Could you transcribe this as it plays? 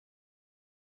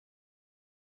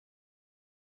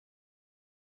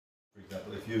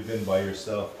example, if you've been by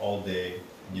yourself all day,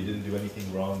 you didn't do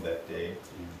anything wrong that day,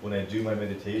 when I do my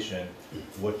meditation,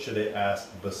 what should I ask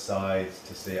besides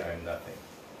to say I'm nothing?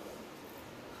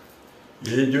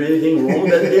 You didn't do anything wrong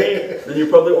that day? Then you're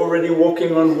probably already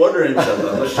walking on water,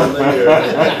 inshaAllah.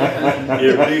 MashaAllah,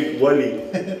 you're a big wali.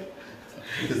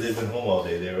 Because they've been home all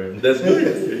day, they were... That's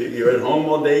good. You're at home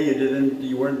all day,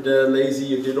 you weren't lazy,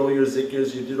 you did all your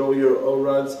zikrs, you did all your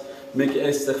awrads. Make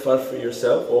istighfar for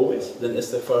yourself always, then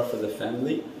istighfar for the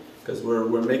family. Because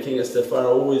we're making istighfar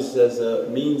always as a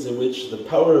means in which the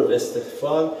power of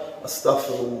istighfar,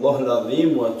 astaghfirullah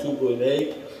al-azim wa atubu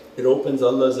ilayk, it opens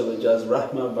Allah's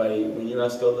rahmah by, when you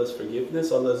ask Allah's forgiveness,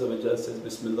 Allah says,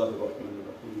 Bismillahir Rahmanir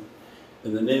Rahim.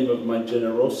 In the name of my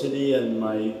generosity and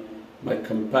my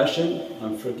compassion,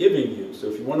 I'm forgiving you. So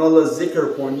if you want Allah's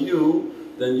zikr upon you,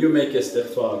 then you make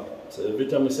istighfar. So every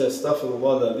time we say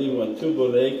astaghfirullah al-azim wa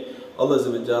atubu ilayk,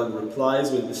 Allah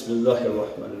replies with Bismillahir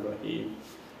Rahmanir Rahim.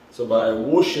 So by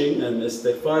washing, and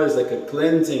istighfar is like a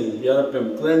cleansing, Ya Rabbi,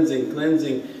 I'm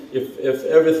cleansing. If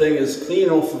everything is clean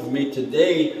off of me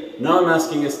today, now I'm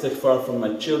asking istighfar from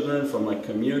my children, from my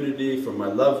community, from my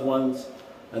loved ones.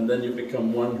 And then you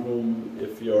become one whom,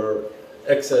 if you're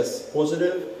excess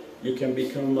positive, you can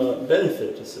become a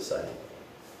benefit to society.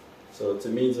 So it's a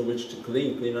means in which to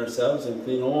clean ourselves and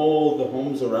clean all the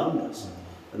homes around us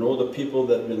and all the people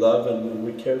that we love and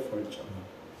we care for, inshaAllah.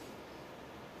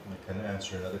 I can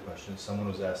answer another question. Someone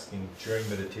was asking, during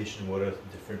meditation, what are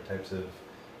different types of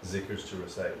zikrs to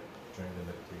recite during the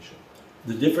meditation?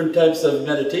 The different types of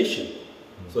meditation.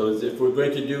 So if we're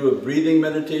going to do a breathing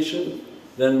meditation,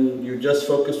 then you just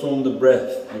focus on the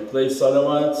breath. You play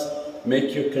salawats,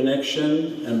 make your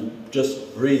connection and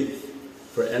just breathe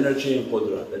for energy and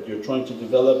qudra. That you're trying to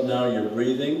develop now your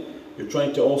breathing. You're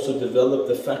trying to also develop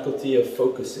the faculty of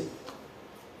focusing,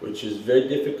 which is very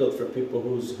difficult for people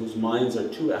whose minds are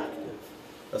too active.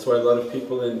 That's why a lot of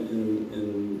people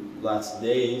in last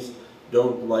days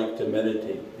don't like to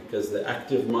meditate, because the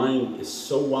active mind is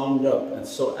so wound up and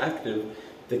so active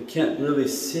they can't really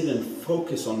sit and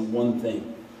focus on one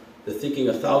thing. They're thinking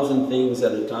 1,000 things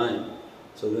at a time.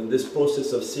 So then this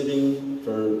process of sitting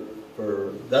for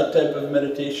that type of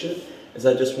meditation is,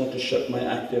 I just want to shut my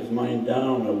active mind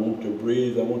down, I want to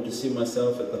breathe, I want to see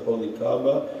myself at the holy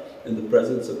Kaaba in the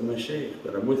presence of my shaykh,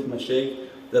 that I'm with my shaykh,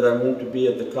 that I want to be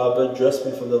at the Kaaba, dress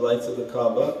me from the lights of the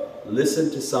Kaaba, listen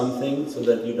to something so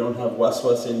that you don't have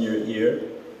waswas in your ear,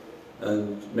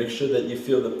 and make sure that you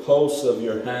feel the pulse of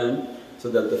your hand so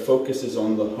that the focus is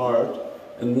on the heart,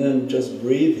 and then just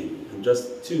breathing, and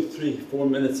just 2, 3, 4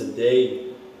 minutes a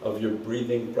day of your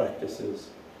breathing practices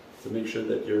to make sure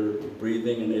that you're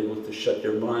breathing and able to shut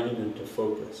your mind and to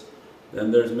focus.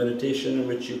 Then there's meditation in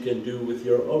which you can do with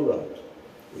your awrad.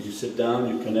 You sit down,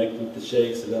 you connect with the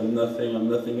shaykh, say, I'm nothing,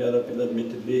 Ya Rabbi, let me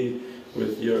to be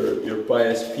with your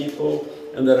pious people,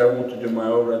 and that I want to do my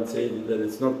awrad, say that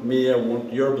it's not me, I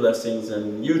want your blessings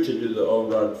and you to do the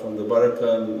awrad from the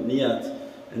barakah and niyat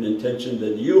and intention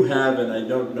that you have and I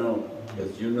don't know,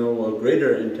 because you know a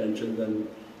greater intention than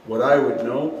what I would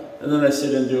know. And then I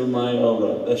sit and do my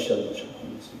awrad, ashhadu,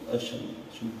 ashhadu,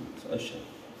 ashhadu,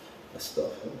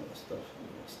 astaghfirullah,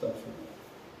 astaghfirullah, astaghfirullah.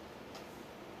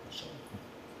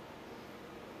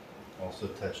 Also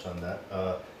touched on that.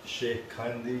 Shaykh,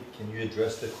 kindly can you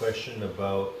address the question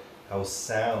about how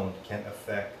sound can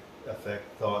affect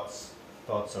thoughts?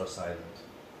 Thoughts are silent.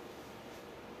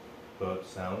 About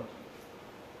sound?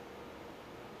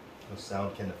 How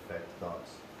sound can affect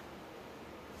thoughts?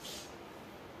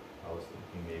 I was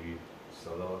thinking maybe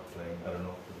salawat playing, I don't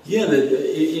know. Yeah,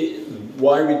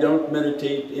 why we don't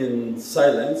meditate in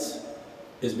silence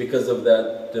is because of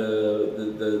that,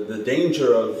 the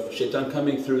danger of shaitan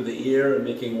coming through the ear and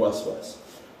making waswas.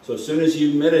 So as soon as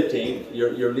you meditate,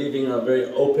 you're leaving a very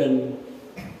open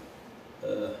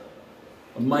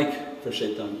a mic for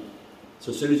shaitan.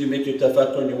 So as soon as you make your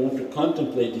tafakkur and you want to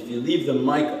contemplate, if you leave the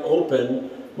mic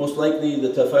open, most likely the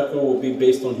tafakkur will be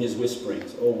based on his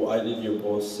whisperings. Oh, why did your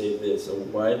boss say this? Or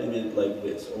why did it like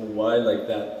this? Or why like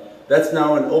that? That's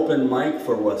now an open mic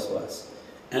for waswas.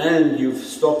 And you've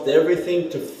stopped everything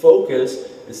to focus.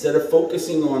 Instead of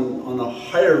focusing on a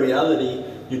higher reality,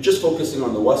 you're just focusing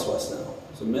on the waswas now.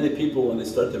 So many people when they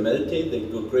start to meditate, they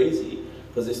go crazy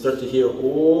because they start to hear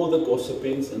all the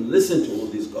gossipings and listen to all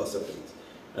these gossipings.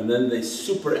 And then they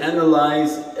super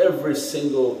analyze every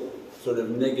single sort of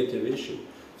negative issue.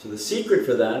 So the secret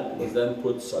for that was then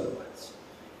put salawats.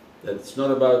 That it's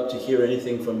not about to hear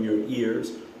anything from your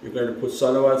ears. You're going to put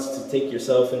salawats to take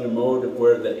yourself in a mode of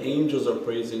where the angels are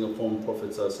praising upon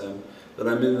Prophet ﷺ, that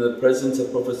I'm in the presence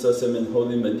of Prophet ﷺ in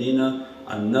holy Medina,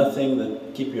 I'm nothing,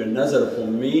 that keep your nazar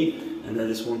upon me and I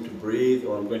just want to breathe,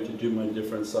 or I'm going to do my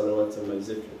different salawats and my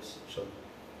zikrs, inshaAllah.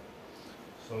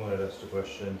 Someone had asked a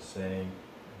question saying,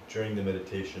 during the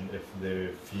meditation, if they're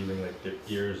feeling like their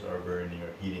ears are burning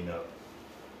or heating up,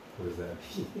 what is that?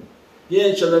 Yeah,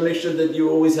 inshaAllah, make sure that you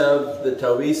always have the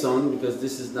ta'weez on, because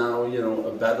this is now,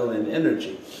 a battle in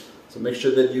energy. So make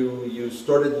sure that you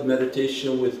started the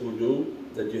meditation with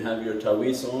wudu, that you have your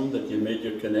ta'weez on, that you made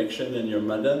your connection and your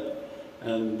madad,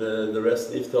 and the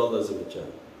rest leave to Allah.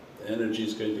 The energy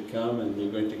is going to come and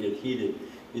you're going to get heated,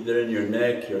 either in your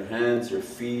neck, your hands, your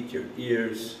feet, your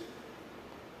ears.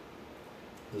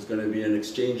 There's going to be an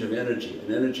exchange of energy.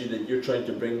 An energy that you're trying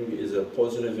to bring is a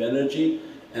positive energy,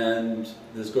 and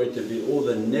there's going to be all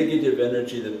the negative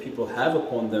energy that people have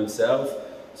upon themselves,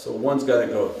 so one's got to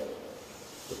go.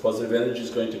 The positive energy is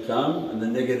going to come and the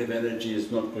negative energy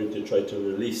is not going to try to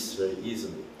release very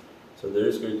easily. So there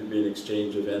is going to be an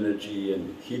exchange of energy,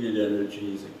 and heated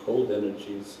energies and cold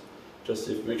energies. Just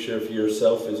make sure if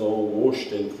yourself is all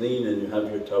washed and clean and you have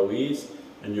your ta'weez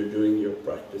and you're doing your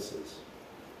practices.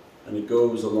 And it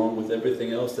goes along with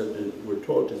everything else that we're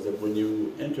taught, is that when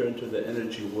you enter into the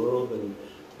energy world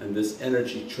and this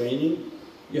energy training,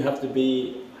 you have to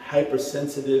be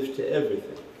hypersensitive to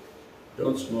everything.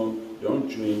 Don't smoke, don't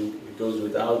drink, it goes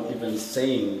without even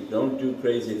saying, don't do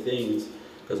crazy things.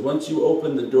 Because once you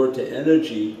open the door to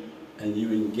energy and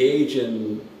you engage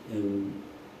in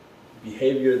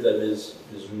behavior that is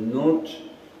not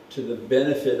to the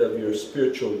benefit of your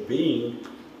spiritual being,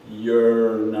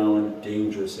 you're now in a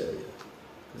dangerous area.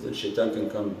 Because then shaitan can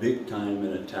come big time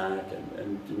and attack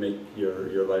and to make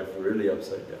your life really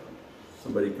upside down.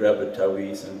 Somebody grabbed a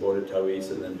ta'weez and bought a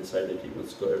ta'weez and then decided he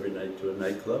wants to go every night to a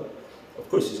nightclub. Of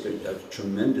course he's going to have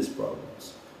tremendous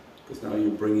problems, because now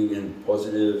you're bringing in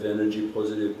positive energy,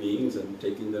 positive beings, and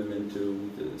taking them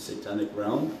into the satanic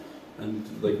realm and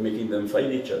like making them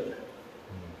fight each other.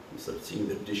 You start seeing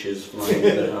the dishes flying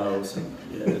in the house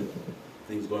and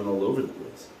things going all over the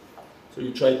place. So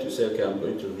you try to say, okay, I'm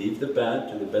going to leave the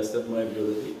bad to the best of my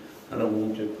ability, and I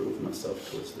want to improve myself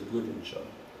towards the good, inshaAllah.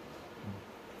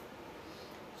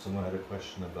 Someone had a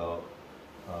question about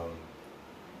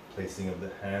placing of the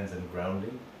hands and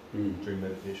grounding during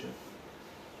meditation.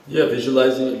 Yeah,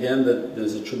 visualizing again that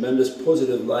there's a tremendous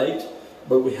positive light,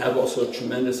 but we have also a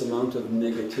tremendous amount of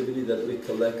negativity that we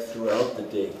collect throughout the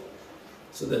day.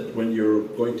 So that when you're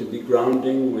going to be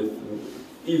grounding with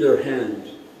either hand,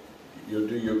 you'll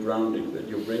do your grounding, that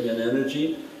you'll bring in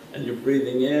energy and you're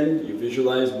breathing in, you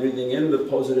visualize breathing in the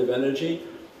positive energy,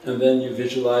 and then you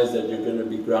visualize that you're going to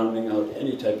be grounding out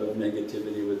any type of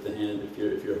negativity with the hand.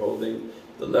 If you're holding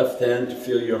the left hand to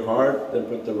feel your heart, then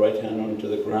put the right hand onto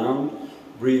the ground,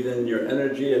 breathe in your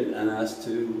energy and ask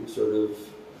to sort of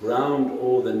ground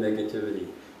all the negativity.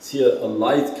 See a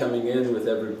light coming in with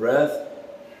every breath,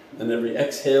 and every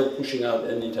exhale pushing out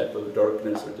any type of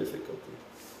darkness or difficulty,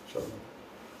 inshaAllah.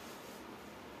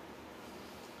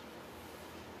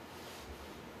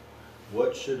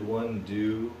 What should one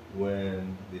do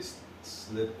when they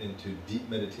slip into deep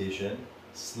meditation,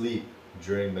 sleep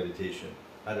during meditation?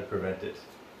 How to prevent it?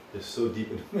 They're so deep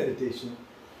into meditation.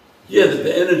 Yeah, that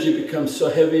the energy becomes so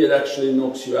heavy it actually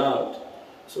knocks you out.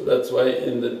 So that's why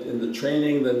in the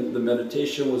training, then the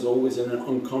meditation was always in an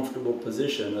uncomfortable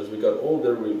position. As we got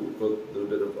older, we got a little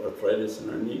bit of arthritis in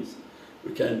our knees.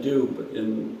 We can't do, but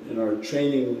in our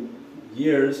training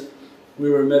years, we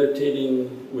were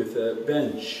meditating with a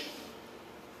bench.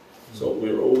 So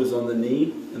we were always on the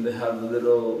knee, and they have a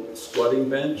little squatting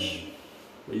bench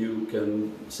where you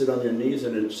can sit on your knees,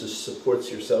 and it just supports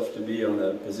yourself to be on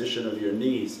a position of your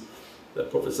knees. The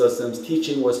Prophet's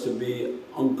teaching was to be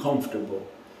uncomfortable.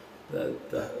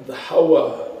 That the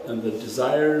hawa and the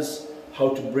desires,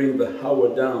 how to bring the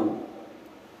hawa down.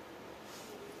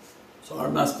 So our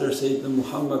master Sayyidina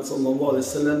Muhammad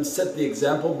set the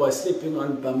example by sleeping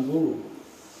on bamboo.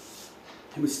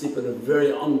 He would sleep in a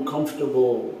very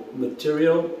uncomfortable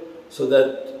material, so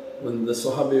that when the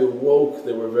Sahabi woke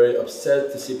they were very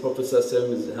upset to see Prophet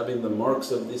is having the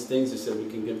marks of these things. He said, we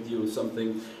can give you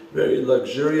something very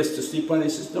luxurious to sleep on. He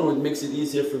says, no, it makes it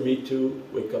easier for me to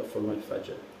wake up for my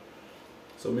fajr.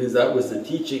 So it means that was the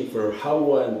teaching for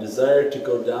hawa and desire to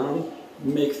go down,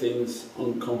 make things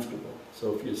uncomfortable.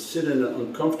 So if you sit in an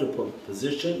uncomfortable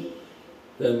position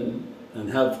then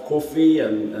and have coffee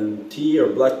and tea or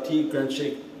black tea, Grand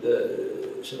Shaykh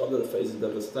Abdul Faiz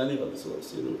al-Dagestani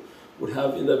would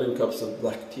have 11 cups of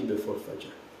black tea before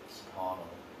fajr.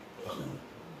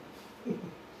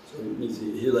 So it means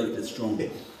he liked it strong. Yeah.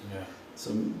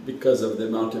 So because of the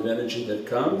amount of energy that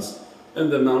comes and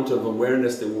the amount of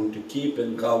awareness they want to keep,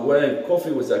 and qahwa and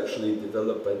coffee was actually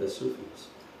developed by the Sufis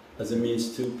as a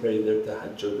means to pray their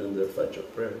tahajjud and their fajr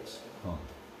prayers. Huh.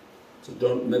 So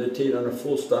don't meditate on a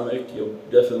full stomach, you'll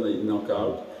definitely knock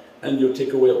out, and you'll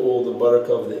take away all the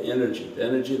barakah of the energy. The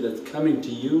energy that's coming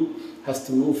to you has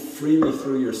to move freely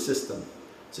through your system.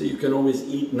 So you can always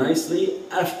eat nicely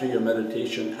after your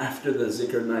meditation, after the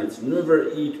zikr nights.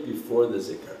 Never eat before the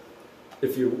zikr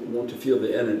if you want to feel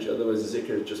the energy, otherwise the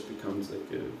zikr just becomes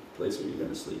like a place where you're going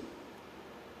to sleep.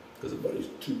 Because the body's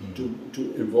too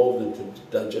involved in to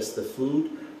digest the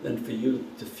food than for you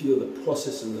to feel the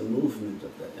process and the movement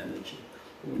of that energy.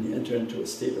 But when you enter into a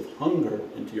state of hunger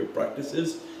into your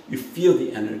practices, you feel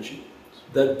the energy.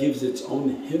 That gives its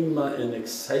own himmah and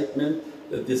excitement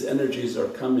that these energies are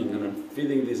coming and I'm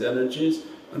feeling these energies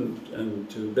and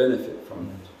to benefit from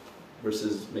it,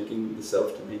 versus making the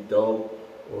self to be dull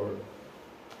or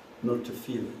not to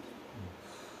feel it.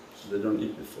 So they don't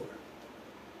eat before.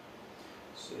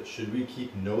 So should we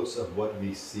keep notes of what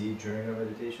we see during our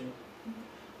meditation?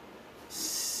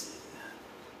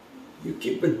 You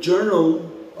keep a journal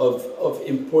of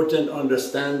important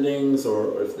understandings,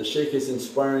 or if the shaykh is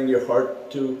inspiring your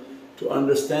heart to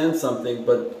understand something,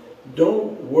 but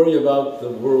don't worry about the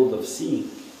world of seeing,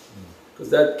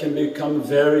 because that can become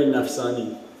very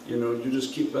nafsani. You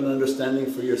just keep an understanding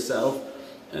for yourself.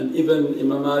 And even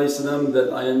Imam salam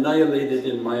that I annihilated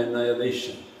in my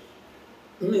annihilation.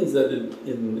 It means that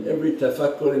in every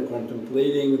tafakkur and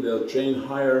contemplating they'll train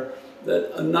higher,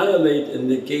 that annihilate and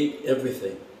negate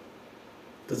everything.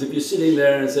 Because if you're sitting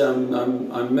there and say,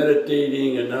 I'm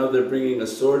meditating and now they're bringing a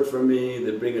sword for me,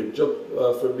 they bring a jubb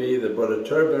for me, they brought a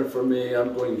turban for me,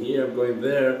 I'm going here, I'm going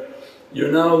there.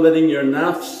 You're now letting your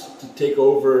nafs to take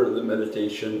over the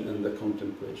meditation and the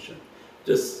contemplation.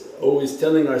 Just always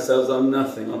telling ourselves, I'm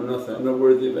nothing, I'm nothing, I'm not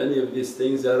worthy of any of these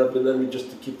things, Ya Rabbi, let me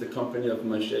just to keep the company of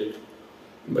my shaykh.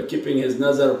 By keeping his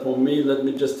nazar upon me, let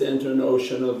me just to enter an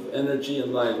ocean of energy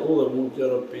and light. All I want, Ya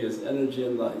Rabbi, is energy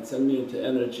and light, send me into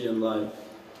energy and light.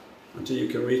 Until you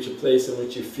can reach a place in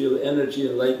which you feel energy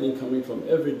and lightning coming from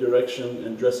every direction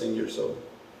and dressing your soul.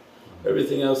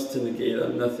 Everything else to negate,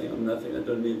 I'm nothing, I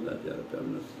don't need that, Ya Rabbi,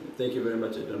 I'm nothing. Thank you very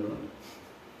much, I don't want it.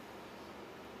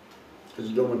 Because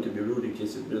you don't want to be rude in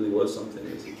case it really was something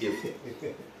as a gift.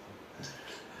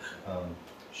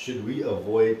 Should we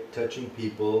avoid touching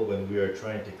people when we are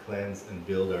trying to cleanse and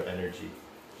build our energy?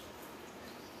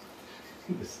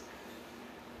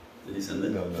 Did he send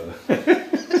it? No. Or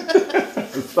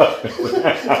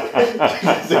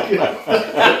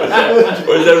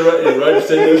is that right? Is Raj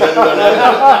sending that?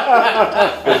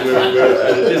 Because we're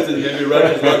at a distance, maybe Raj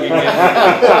is logging in.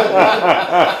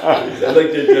 I'd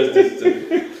like to address this.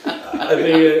 I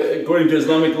think according to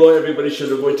Islamic law, everybody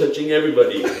should avoid touching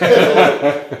everybody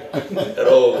at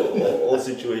all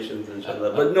situations,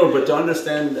 inshaAllah. But to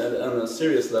understand on a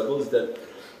serious level is that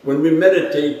when we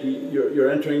meditate, you're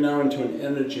entering now into an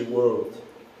energy world,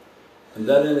 and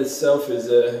that in itself is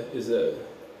a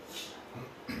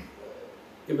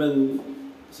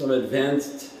even some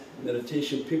advanced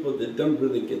meditation people that don't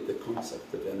really get the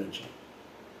concept of energy.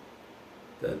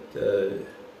 That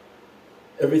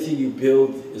everything you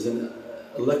build is an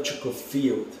electrical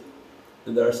field,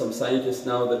 and there are some scientists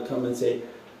now that come and say,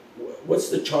 what's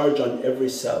the charge on every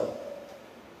cell?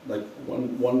 Like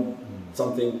one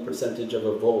something percentage of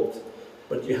a volt,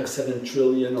 but you have 7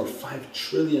 trillion or 5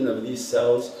 trillion of these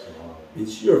cells.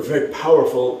 Means you're a very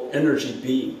powerful energy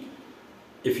being.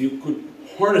 If you could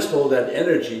harness all that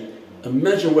energy,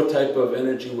 imagine what type of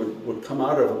energy would come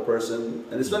out of a person,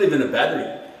 and it's not even a battery,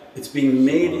 it's being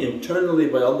made internally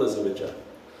by Allah. So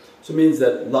it means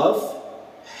that love,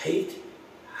 hate,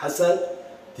 hasad,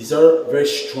 these are very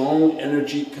strong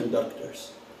energy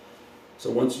conductors. So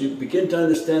once you begin to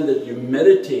understand that you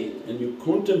meditate and you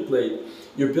contemplate,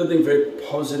 you're building very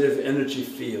positive energy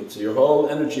field. So your whole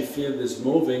energy field is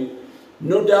moving.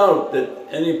 No doubt that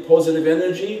any positive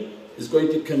energy is going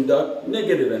to conduct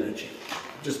negative energy,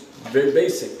 just very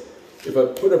basic. If I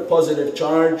put a positive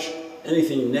charge,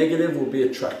 anything negative will be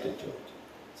attracted to it.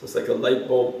 So it's like a light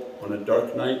bulb on a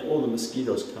dark night, all the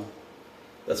mosquitoes come.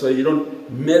 That's why you don't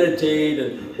meditate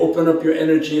and open up your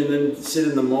energy and then sit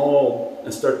in the mall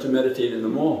and start to meditate in the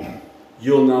mall.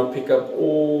 You'll now pick up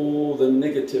all the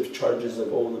negative charges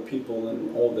of all the people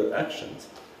and all their actions.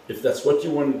 If that's what you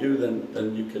want to do,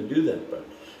 then you can do that, but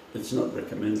it's not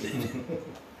recommended.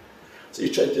 So you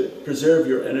try to preserve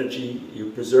your energy,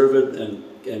 you preserve it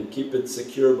and keep it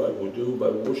secure by wudu, by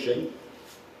washing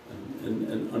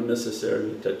and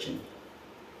unnecessarily touching.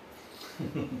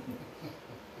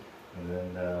 And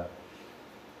then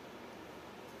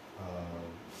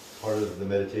part of the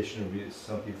meditation,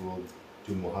 some people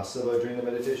do muhasabah during the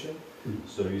meditation.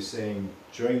 So you're saying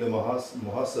during the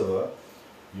muhasabah,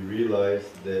 you realize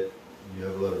that you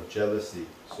have a lot of jealousy.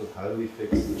 So how do we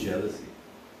fix jealousy?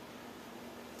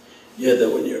 Yeah, that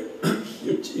when you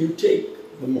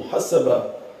take the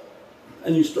muhasabah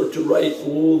and you start to write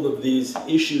all of these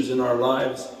issues in our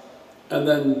lives, and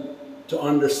then to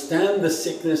understand the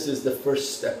sickness is the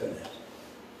first step in it.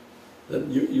 That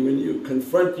when you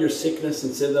confront your sickness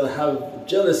and say that I have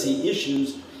jealousy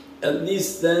issues, at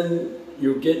least then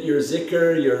you get your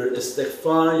zikr, your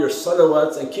istighfar, your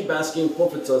salawats, and keep asking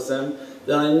Prophet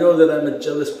that I know that I'm a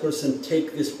jealous person,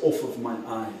 take this off of my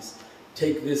eyes.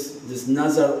 Take this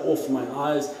nazar off my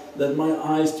eyes, that my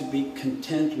eyes to be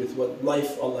content with what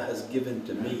life Allah has given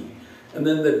to me. And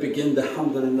then they begin the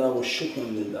alhamdulillah wa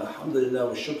shukran lillah, alhamdulillah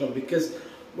wa shukran, because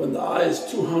when the eye is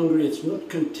too hungry it's not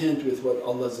content with what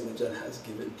Allah has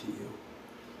given to you.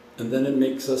 And then it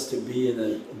makes us to be in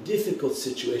a difficult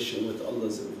situation with Allah.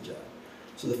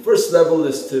 So the first level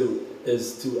is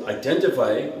to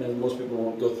identify, and most people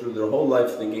won't go through their whole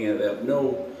life thinking that they have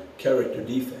no character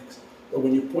defects. But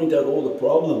when you point out all the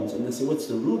problems and they say, what's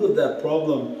the root of that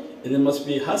problem? And it must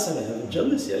be hasad, I have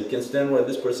jealousy, I can't stand why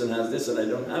this person has this and I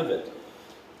don't have it.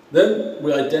 Then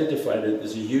we identified it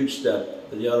as a huge step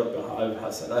that, Ya Rabbi, I have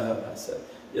hasad, I have hasad.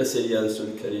 Ya Sayyidi Ya Rasul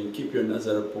Kareem, keep your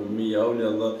nazar upon me, Ya awliya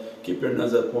Allah, keep your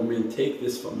nazar upon me and take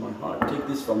this from my heart, take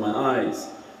this from my eyes,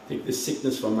 take this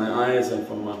sickness from my eyes and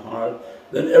from my heart.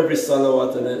 Then every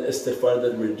salawat and istighfar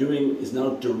that we're doing is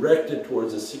now directed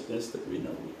towards the sickness that we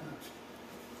know we have.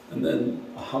 And then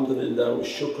alhamdulillah wa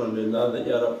shukran lillah, that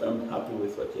Ya Rabbi, I'm happy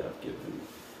with what you have given me.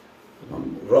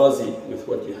 I'm razi with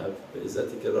what you have,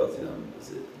 bi'izzatika radiyan,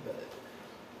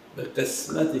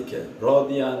 biqismatika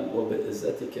radiyan wa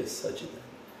bi'izzatika sajidan.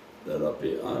 Ya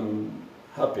Rabbi, I'm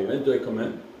happy. When do I come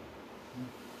in?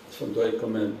 From do I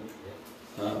come in?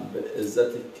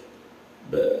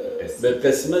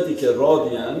 biqismatika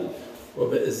radiyan wa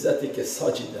bi'izzatika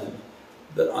sajidan.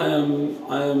 That I am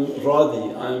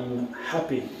radi, I'm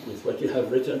happy with what you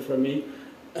have written for me,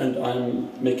 and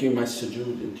I'm making my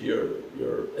sujood into your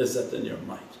izzat and your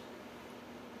might.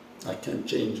 I can't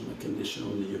change my condition,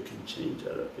 only you can change,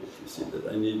 Ya Rabbi. If you see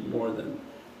that I need more, then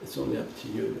it's only up to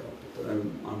you, Ya Rabbi. But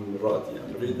I'm radi,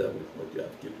 I'm rida with what you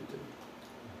have given to me.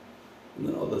 And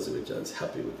then Allah is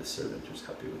happy with the servant who's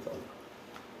happy with Allah.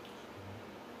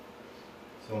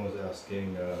 Someone was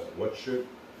asking,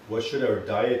 what should our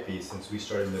diet be since we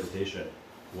started meditation?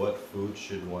 What food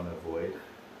should one avoid?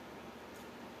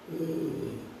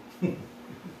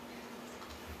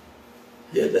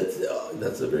 Yeah,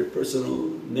 that's a very personal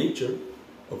nature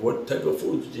of what type of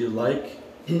foods do you like.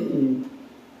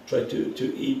 Try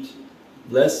to eat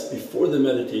less before the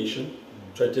meditation.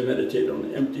 Try to meditate on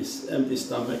an empty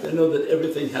stomach. I know that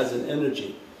everything has an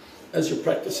energy. As your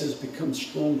practices become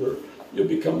stronger, you'll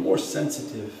become more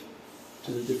sensitive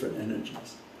to the different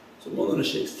energies. So Mawlana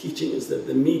Shaykh's teaching is that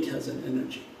the meat has an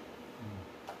energy.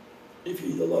 If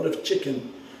you eat a lot of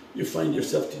chicken, you find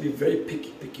yourself to be very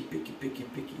picky.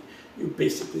 You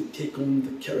basically take on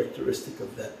the characteristic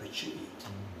of that which you eat.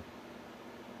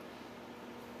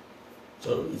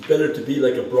 So it's better to be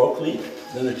like a broccoli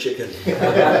than a chicken.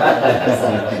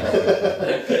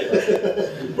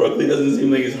 Broccoli doesn't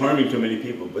seem like it's harming too many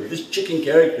people, but this chicken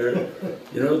character,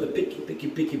 you know, the picky.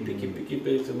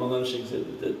 So Mawlana Shaykh said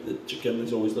that the chicken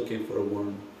is always looking for a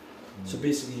worm. So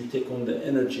basically you take on the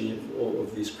energy of all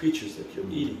of these creatures that you're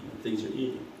eating, the things you're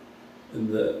eating.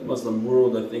 In the Muslim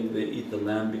world, I think they eat the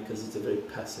lamb because it's a very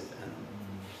passive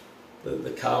animal.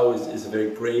 The cow is a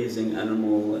very grazing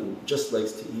animal and just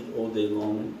likes to eat all day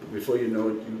long. Before you know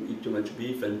it, you eat too much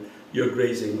beef and you're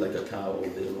grazing like a cow all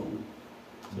day long.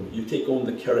 So you take on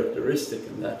the characteristic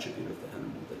and the attribute of the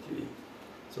animal that you eat.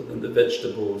 So then the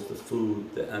vegetables, the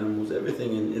food, the animals,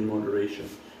 everything in moderation.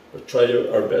 But try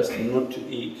our best not to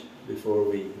eat before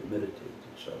we meditate,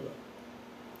 inshaAllah.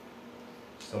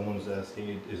 Someone's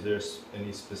asking, is there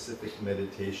any specific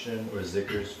meditation or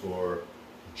zikrs for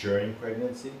during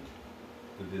pregnancy?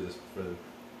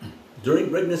 During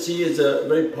pregnancy is a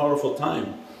very powerful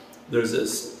time. There's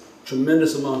this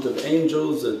tremendous amount of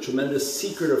angels, a tremendous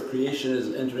secret of creation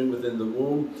is entering within the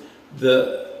womb.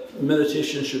 The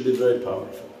meditation should be very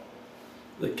powerful.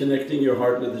 Like connecting your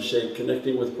heart with the shaykh,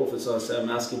 connecting with Prophet ﷺ,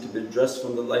 asking to be dressed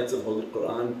from the lights of Holy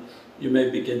Qur'an. You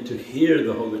may begin to hear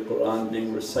the Holy Qur'an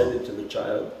being recited to the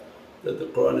child, that the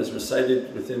Qur'an is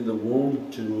recited within the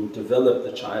womb to develop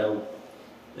the child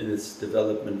in its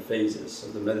development phases. So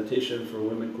the meditation for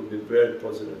women could be very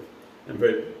positive and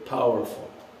very powerful.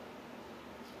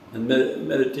 And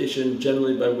meditation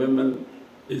generally by women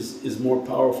is more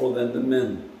powerful than the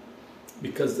men,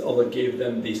 because Allah gave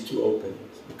them these two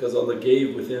openings, because Allah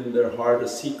gave within their heart a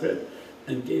secret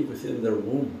and gave within their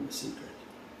womb a secret.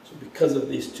 So because of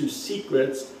these two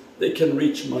secrets, they can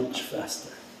reach much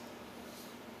faster.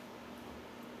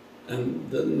 And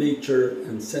the nature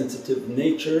and sensitive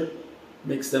nature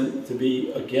makes them to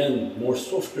be again more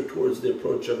softer towards the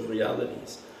approach of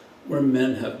realities, where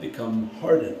men have become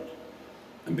hardened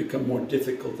and become more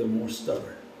difficult and more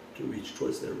stubborn to reach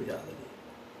towards their reality,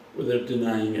 where they're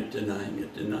denying it, denying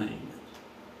it, denying it.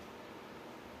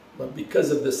 But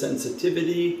because of the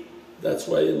sensitivity, that's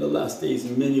why in the last days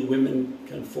many women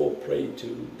can fall prey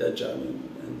to Dajjal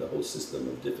and the whole system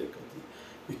of difficulty.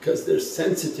 Because they're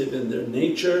sensitive in their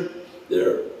nature,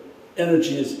 their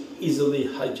energy is easily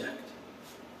hijacked.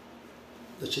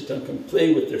 The shaitan can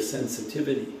play with their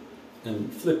sensitivity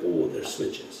and flip all their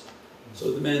switches.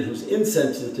 So the man who's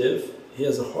insensitive, he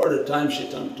has a harder time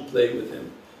shaitan to play with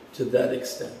him to that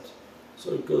extent.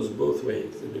 So it goes both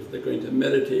ways, that if they're going to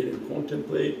meditate and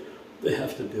contemplate, they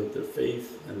have to build their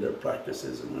faith and their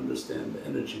practices and understand the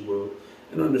energy world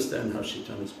and understand how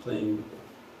shaitan is playing with them.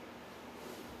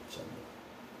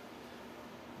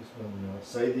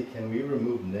 Sayyidi, can we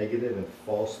remove negative and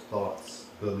false thoughts,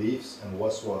 beliefs and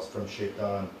waswas from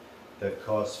shaitan that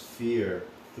cause fear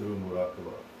through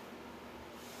muraqabah?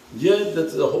 Yeah,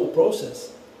 that's the whole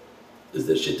process, is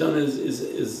that shaitan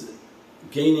is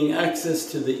gaining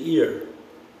access to the ear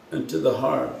and to the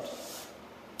heart,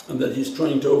 and that he's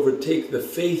trying to overtake the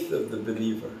faith of the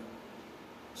believer.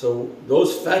 So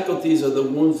those faculties are the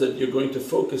ones that you're going to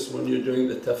focus when you're doing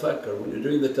the tafakkur. When you're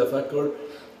doing the tafakkur,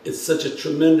 it's such a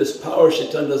tremendous power,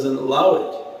 shaitan doesn't allow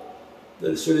it.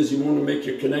 That as soon as you want to make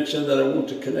your connection, that I want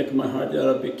to connect my heart, Ya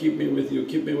Rabbi, keep me with you,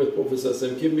 keep me with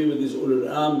Prophet, keep me with these ulul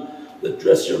am, that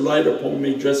dress your light upon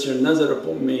me, dress your nazar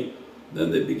upon me. Then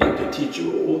they begin to teach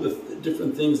you all the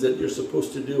different things that you're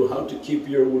supposed to do, how to keep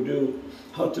your wudu,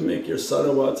 how to make your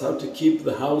salawats, how to keep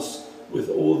the house with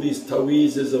all these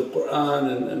taweezes of Qur'an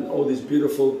and all these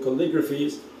beautiful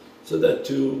calligraphies, so that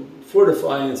to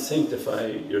fortify and sanctify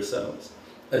yourselves.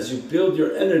 As you build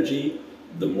your energy,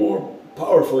 the more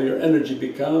powerful your energy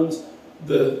becomes,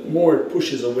 the more it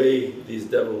pushes away these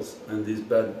devils and these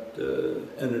bad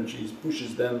energies,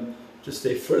 pushes them to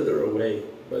stay further away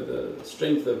by the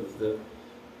strength of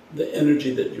the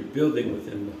energy that you're building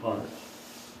within the heart.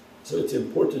 So it's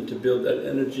important to build that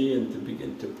energy and to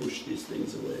begin to push these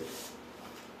things away.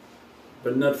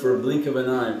 But not for a blink of an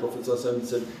eye. Prophet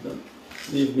said, "Don't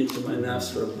leave me to my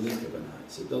nafs for a blink of an eye."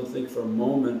 So don't think for a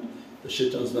moment the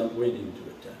shaitan's not waiting to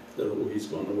attack, that oh, he's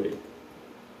gone away.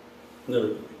 Never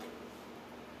going.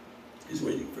 He's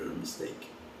waiting for a mistake.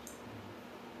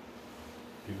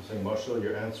 People saying, "Mashallah,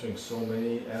 you're answering so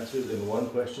many answers in one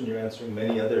question, you're answering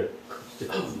many other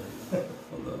questions."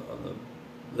 Allah,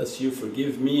 bless you,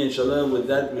 forgive me, inshaAllah. With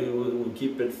that we'll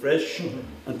keep it fresh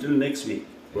until next week.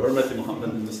 Bi-hurmati Muhammad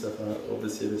al-Mustafa wa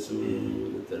bi-sirri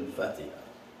Surat al-Fatiha.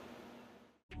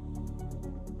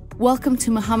 Welcome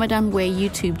to Muhammadan Way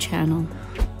YouTube channel,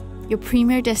 your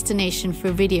premier destination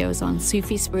for videos on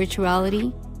Sufi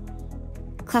spirituality,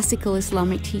 classical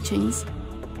Islamic teachings,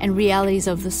 and realities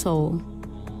of the soul.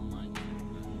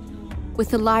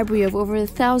 With a library of over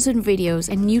 1,000 videos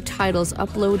and new titles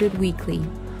uploaded weekly.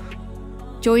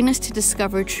 Join us to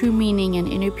discover true meaning and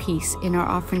inner peace in our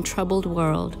often troubled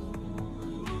world.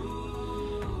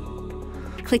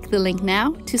 Click the link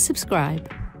now to subscribe.